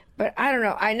But I don't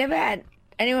know. I never had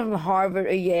anyone from Harvard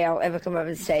or Yale ever come up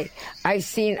and say, I've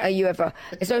seen a UFO.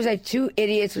 It's always like two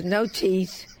idiots with no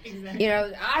teeth. Exactly.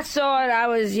 I saw it.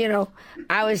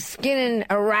 I was skinning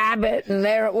a rabbit, and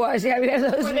there it was. Yeah,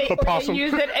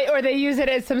 or they use it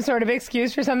as some sort of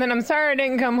excuse for something. I'm sorry I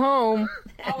didn't come home.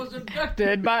 I was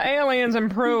abducted by aliens and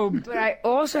probed. But I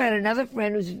also had another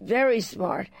friend who's very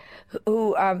smart,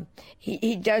 who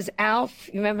he does Alf.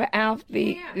 You remember Alf,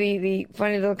 the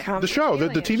funny little comedy? The show, the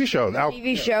TV show. The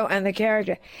TV show and the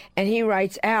character. And he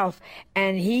writes Alf,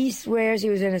 and he swears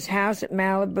he was in his house at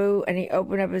Malibu, and he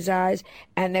opened up his eyes,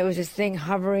 and there was this thing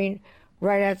hovering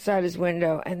right outside his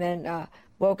window, and then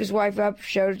woke his wife up,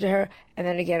 showed it to her, and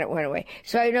then again it went away.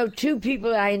 So I know two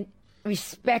people that I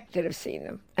respect that have seen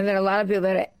them, and then a lot of people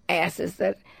that are asses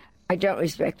that I don't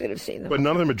respect that have seen them. But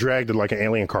none of them are dragged like an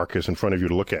alien carcass in front of you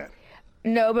to look at.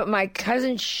 No, but my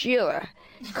cousin Sheila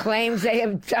claims they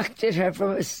abducted her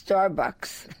from a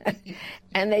Starbucks.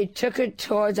 And they took her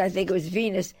towards, I think it was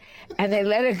Venus, and they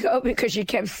let her go because she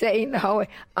kept saying the whole way,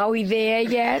 are we there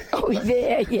yet? Are we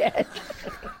there yet?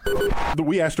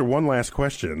 We asked her one last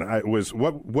question.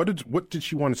 What did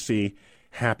she want to see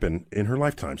happen in her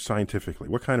lifetime, scientifically?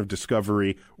 What kind of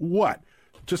discovery? What?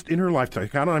 Just in her lifetime. I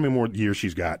don't know how many more years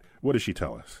she's got. What does she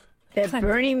tell us? That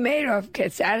Bernie Madoff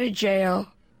gets out of jail,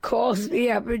 calls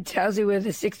me up and tells me where the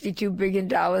 $62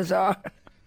 billion are.